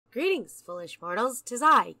Greetings, foolish mortals. 'Tis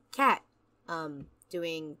I, Cat.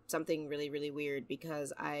 Doing something really, really weird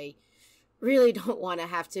because I really don't want to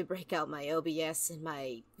have to break out my OBS and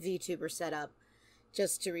my VTuber setup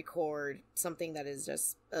just to record something that is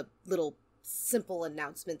just a little simple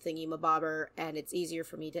announcement thingy-mabobber, and it's easier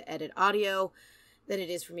for me to edit audio than it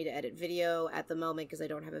is for me to edit video at the moment because I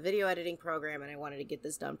don't have a video editing program and I wanted to get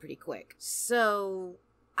this done pretty quick. So,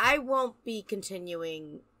 I won't be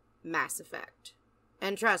continuing Mass Effect.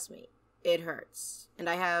 And trust me, it hurts. And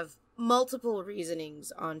I have multiple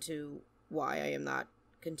reasonings onto why I am not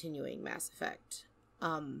continuing Mass Effect.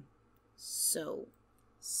 So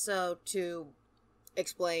to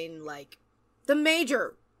explain, like, the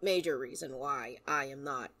major reason why I am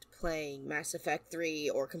not playing Mass Effect 3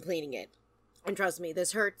 or completing it. And trust me,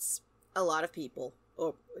 this hurts a lot of people,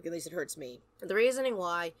 or at least it hurts me. And the reasoning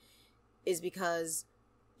why is because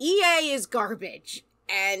EA is garbage.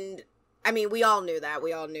 And, I mean, we all knew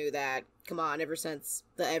that. Come on, ever since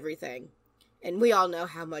the everything. And we all know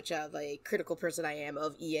how much of a critical person I am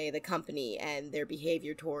of EA, the company, and their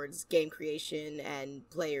behavior towards game creation and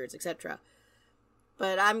players, etc.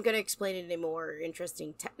 But I'm going to explain it in a more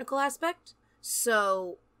interesting technical aspect.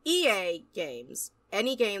 So, EA games,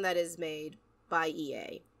 any game that is made by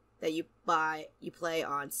EA, that you play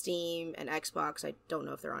on Steam and Xbox, I don't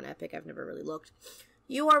know if they're on Epic, I've never really looked,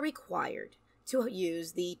 you are required to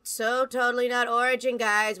use the So Totally Not Origin,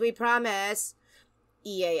 guys, we promise,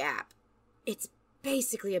 EA app. It's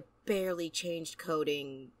basically a barely changed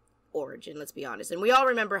coding Origin, let's be honest. And we all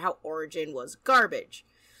remember how Origin was garbage.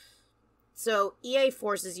 So EA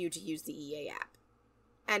forces you to use the EA app.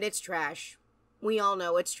 And it's trash. We all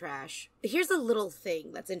know it's trash. Here's a little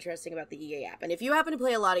thing that's interesting about the EA app. And if you happen to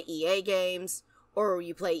play a lot of EA games, or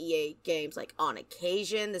you play EA games like on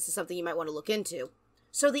occasion, this is something you might want to look into.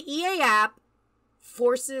 So the EA app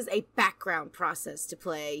forces a background process to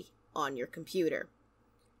play on your computer,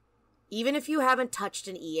 even if you haven't touched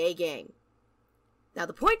an EA game. Now,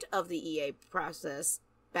 the point of the EA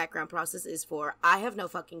background process is for, I have no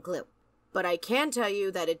fucking clue. But I can tell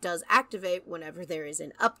you that it does activate whenever there is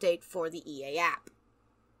an update for the EA app.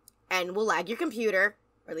 And will lag your computer,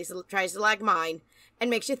 or at least it tries to lag mine, and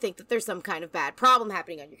makes you think that there's some kind of bad problem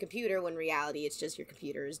happening on your computer, when in reality it's just your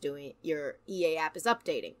computer is doing, your EA app is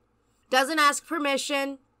updating. Doesn't ask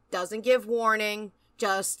permission, doesn't give warning,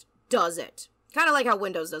 just does it. Kind of like how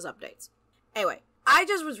Windows does updates. Anyway, I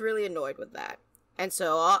just was really annoyed with that. And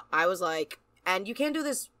so I was like, and you can do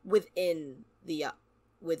this within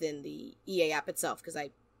the EA app itself, because I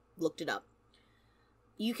looked it up.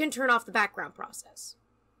 You can turn off the background process,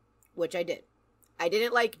 which I did. I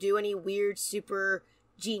didn't do any weird, super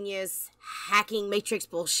genius hacking matrix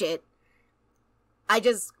bullshit. I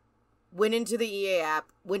just went into the EA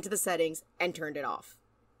app, went to the settings, and turned it off.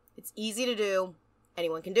 It's easy to do.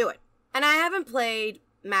 Anyone can do it. And I haven't played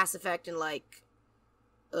Mass Effect in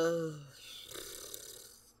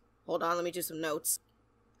hold on, let me do some notes.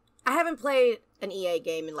 I haven't played an EA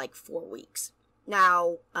game in 4 weeks.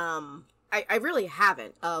 Now, I really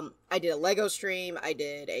haven't. I did a Lego stream, I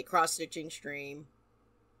did a cross-stitching stream.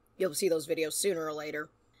 You'll see those videos sooner or later.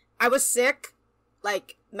 I was sick,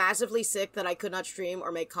 massively sick, that I could not stream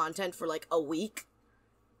or make content for a week.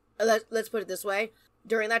 Let's put it this way.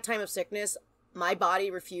 During that time of sickness, my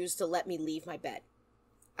body refused to let me leave my bed.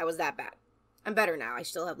 I was that bad. I'm better now. I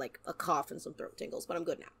still have a cough and some throat tingles, but I'm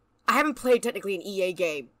good now. I haven't played technically an EA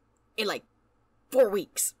game in 4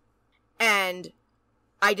 weeks. And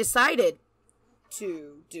I decided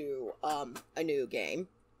to do a new game.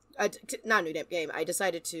 Not a new game. I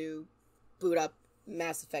decided to boot up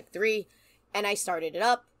Mass Effect 3, and I started it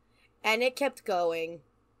up, and it kept going.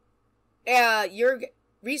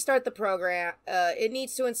 Restart the program. It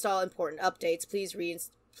needs to install important updates.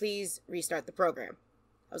 Please restart the program.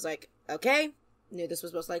 I was like, okay. Knew this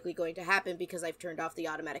was most likely going to happen because I've turned off the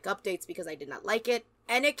automatic updates because I did not like it.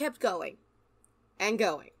 And it kept going. And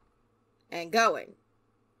going. And going.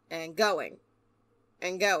 And going.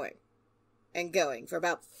 And going. And going. For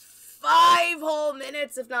about 5 whole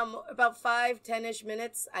minutes, if not more, about 5, 10-ish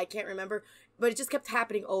minutes. I can't remember. But it just kept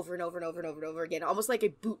happening over and over and over and over and over again. Almost like a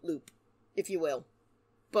boot loop, if you will.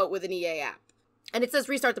 But with an EA app. And it says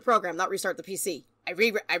restart the program, not restart the PC. I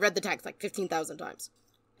read the text 15,000 times.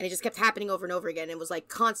 And it just kept happening over and over again. And it was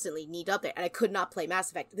constantly need to update. And I could not play Mass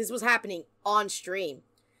Effect. This was happening on stream.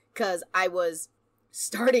 Because I was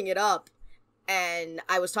starting it up. And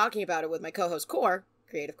I was talking about it with my co-host Core.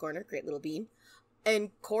 Creative Corner, great little bean. And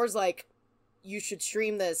Core's like, you should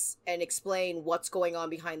stream this and explain what's going on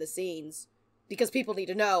behind the scenes. Because people need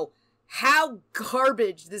to know how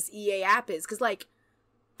garbage this EA app is. Because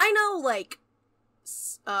I know,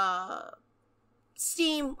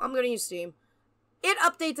 Steam, I'm gonna use Steam. It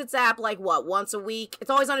updates its app, like, what, once a week?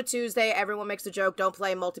 It's always on a Tuesday. Everyone makes a joke, don't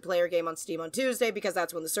play a multiplayer game on Steam on Tuesday, because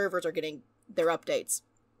that's when the servers are getting their updates.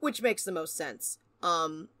 Which makes the most sense.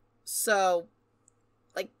 So,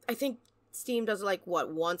 like, I think Steam does, like,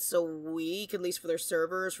 what, once a week, at least for their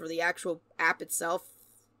servers, for the actual app itself,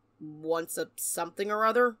 once a something or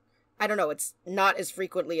other. I don't know, it's not as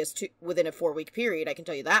frequently as within a 4-week period, I can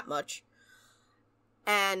tell you that much.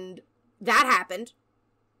 And that happened.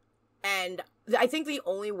 And I think the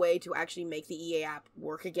only way to actually make the EA app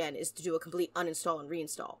work again is to do a complete uninstall and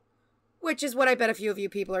reinstall. Which is what I bet a few of you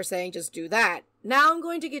people are saying, just do that. Now I'm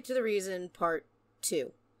going to get to the reason, part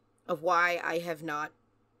 2, of why I have not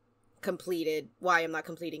completed, why I'm not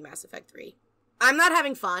completing Mass Effect 3. I'm not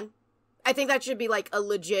having fun. I think that should be, like, a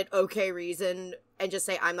legit okay reason, and just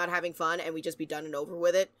say I'm not having fun, and we just be done and over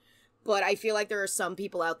with it. But I feel like there are some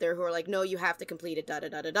people out there who are like, no, you have to complete it,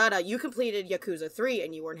 da-da-da-da-da-da. You completed Yakuza 3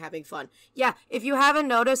 and you weren't having fun. Yeah, if you haven't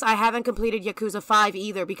noticed, I haven't completed Yakuza 5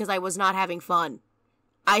 either because I was not having fun.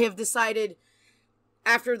 I have decided,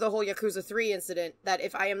 after the whole Yakuza 3 incident, that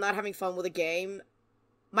if I am not having fun with a game,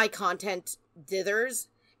 my content dithers.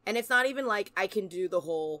 And it's not even like I can do the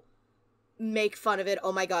whole make fun of it,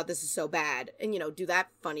 oh my god, this is so bad, and, you know, do that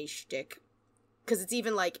funny shtick. Because it's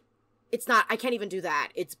even like, it's not, I can't even do that.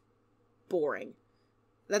 It's boring.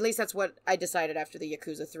 At least that's what I decided after the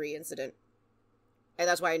Yakuza 3 incident. And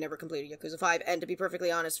that's why I never completed Yakuza 5. And to be perfectly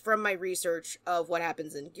honest, from my research of what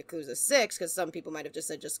happens in Yakuza 6, because some people might have just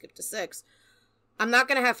said just skip to 6, I'm not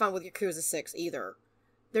going to have fun with Yakuza 6 either.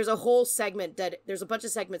 There's a whole segment, there's a bunch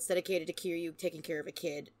of segments dedicated to Kiryu taking care of a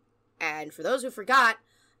kid. And for those who forgot,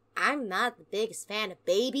 I'm not the biggest fan of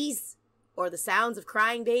babies, or the sounds of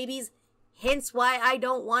crying babies. Hence why I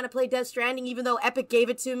don't want to play Death Stranding, even though Epic gave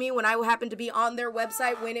it to me when I happened to be on their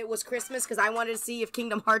website when it was Christmas, because I wanted to see if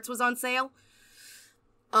Kingdom Hearts was on sale.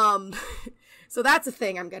 So that's a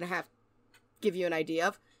thing I'm gonna have to give you an idea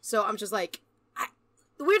of. So I'm just like,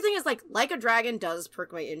 the weird thing is, like a Dragon does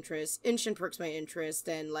perk my interest, Inshin perks my interest,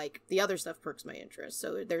 and, like, the other stuff perks my interest,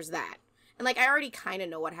 so there's that. And, like, I already kind of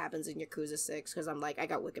know what happens in Yakuza 6, because I'm like, I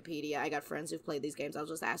got Wikipedia, I got friends who've played these games, I'll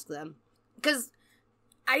just ask them. Because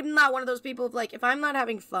I'm not one of those people of, like, if I'm not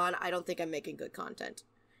having fun, I don't think I'm making good content.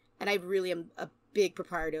 And I really am a big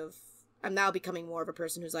proprietor of, I'm now becoming more of a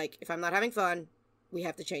person who's like, if I'm not having fun, we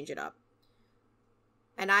have to change it up.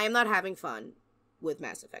 And I am not having fun with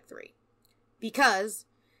Mass Effect 3. Because,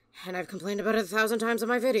 and I've complained about it 1,000 times in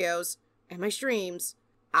my videos and my streams,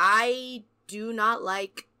 I do not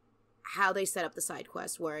like how they set up the side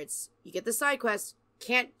quest, where it's, you get the side quest,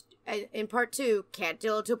 can't, in part 2, can't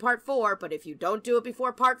do it to part 4, but if you don't do it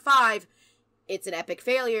before part 5, it's an epic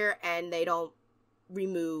failure, and they don't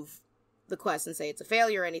remove the quest and say it's a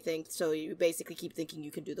failure or anything, so you basically keep thinking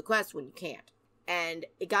you can do the quest when you can't. And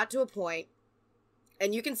it got to a point,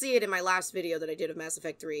 and you can see it in my last video that I did of Mass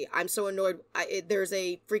Effect 3, I'm so annoyed, there's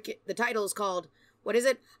a freaking, the title is called, what is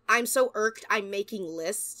it? I'm so irked, I'm making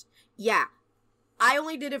lists. Yeah, I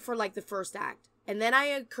only did it for, like, the first act. And then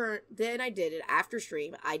I did it after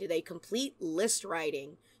stream. I did a complete list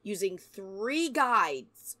writing using 3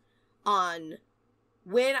 guides on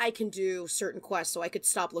when I can do certain quests, so I could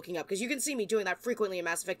stop looking up. Because you can see me doing that frequently in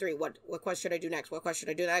Mass Effect 3. What quest should I do next? What quest should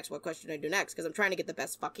I do next? What quest should I do next? Because I'm trying to get the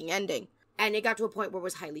best fucking ending. And it got to a point where it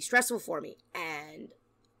was highly stressful for me. And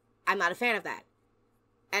I'm not a fan of that.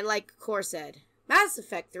 And like Core said, Mass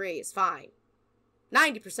Effect 3 is fine.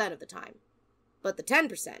 90% of the time. But the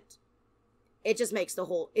 10%, it just makes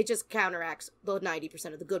it just counteracts the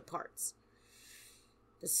 90% of the good parts.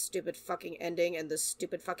 The stupid fucking ending, and the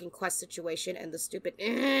stupid fucking quest situation, and the stupid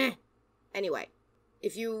Anyway,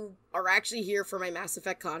 if you are actually here for my Mass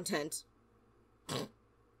Effect content,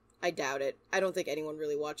 I doubt it. I don't think anyone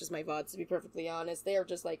really watches my VODs, to be perfectly honest. They are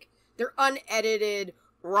just like, they're unedited,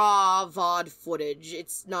 raw VOD footage.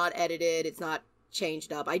 It's not edited, it's not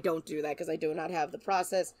changed up. I don't do that because I do not have the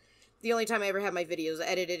process. The only time I ever have my videos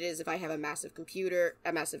edited is if I have a massive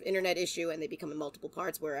internet issue, and they become in multiple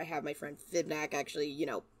parts, where I have my friend Fibnac actually, you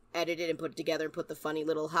know, edit it and put it together and put the funny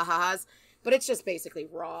little ha-ha-has. But it's just basically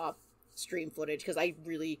raw stream footage, because I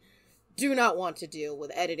really do not want to deal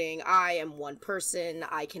with editing. I am one person.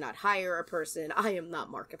 I cannot hire a person. I am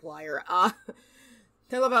not Markiplier. I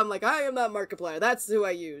love how I'm like, I am not Markiplier. That's who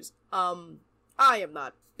I use. I am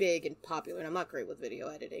not big and popular, and I'm not great with video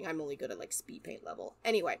editing. I'm only good at, like, speed paint level.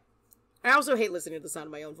 Anyway. I also hate listening to the sound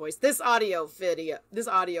of my own voice. This audio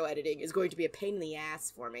editing is going to be a pain in the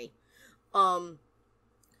ass for me.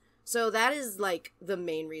 So that is, like, the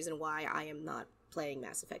main reason why I am not playing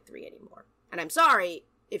Mass Effect 3 anymore. And I'm sorry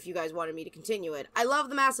if you guys wanted me to continue it. I love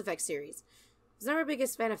the Mass Effect series. I was never a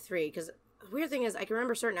biggest fan of 3, because The weird thing is, I can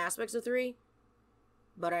remember certain aspects of 3,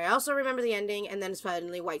 but I also remember the ending, and then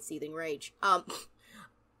suddenly White Seething Rage.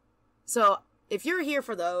 So, if you're here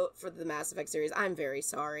for the Mass Effect series, I'm very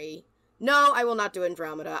sorry. No, I will not do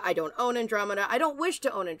Andromeda. I don't own Andromeda. I don't wish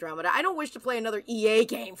to own Andromeda. I don't wish to play another EA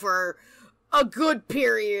game for a good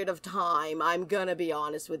period of time. I'm gonna be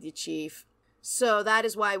honest with you, Chief. So that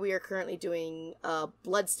is why we are currently doing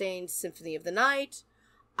Bloodstained Symphony of the Night.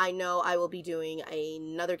 I know I will be doing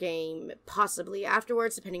another game possibly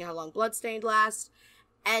afterwards, depending on how long Bloodstained lasts.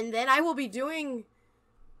 And then I will be doing,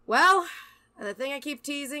 well, the thing I keep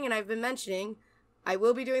teasing and I've been mentioning, I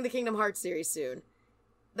will be doing the Kingdom Hearts series soon.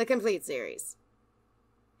 The complete series.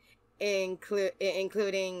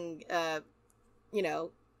 Including, you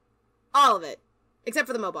know, all of it. Except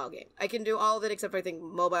for the mobile game. I can do all of it except for, I think,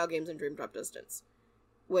 mobile games and Dream Drop Distance.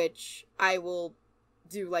 Which I will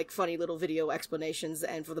do, like, funny little video explanations,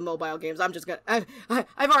 and for the mobile games, I'm just gonna...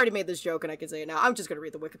 I've already made this joke, and I can say it now. I'm just gonna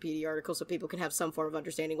read the Wikipedia article so people can have some form of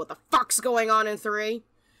understanding what the fuck's going on in 3.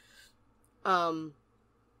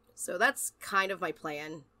 So that's kind of my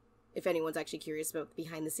plan, if anyone's actually curious about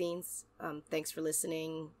behind the scenes. Thanks for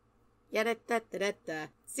listening.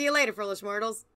 See you later, foolish mortals.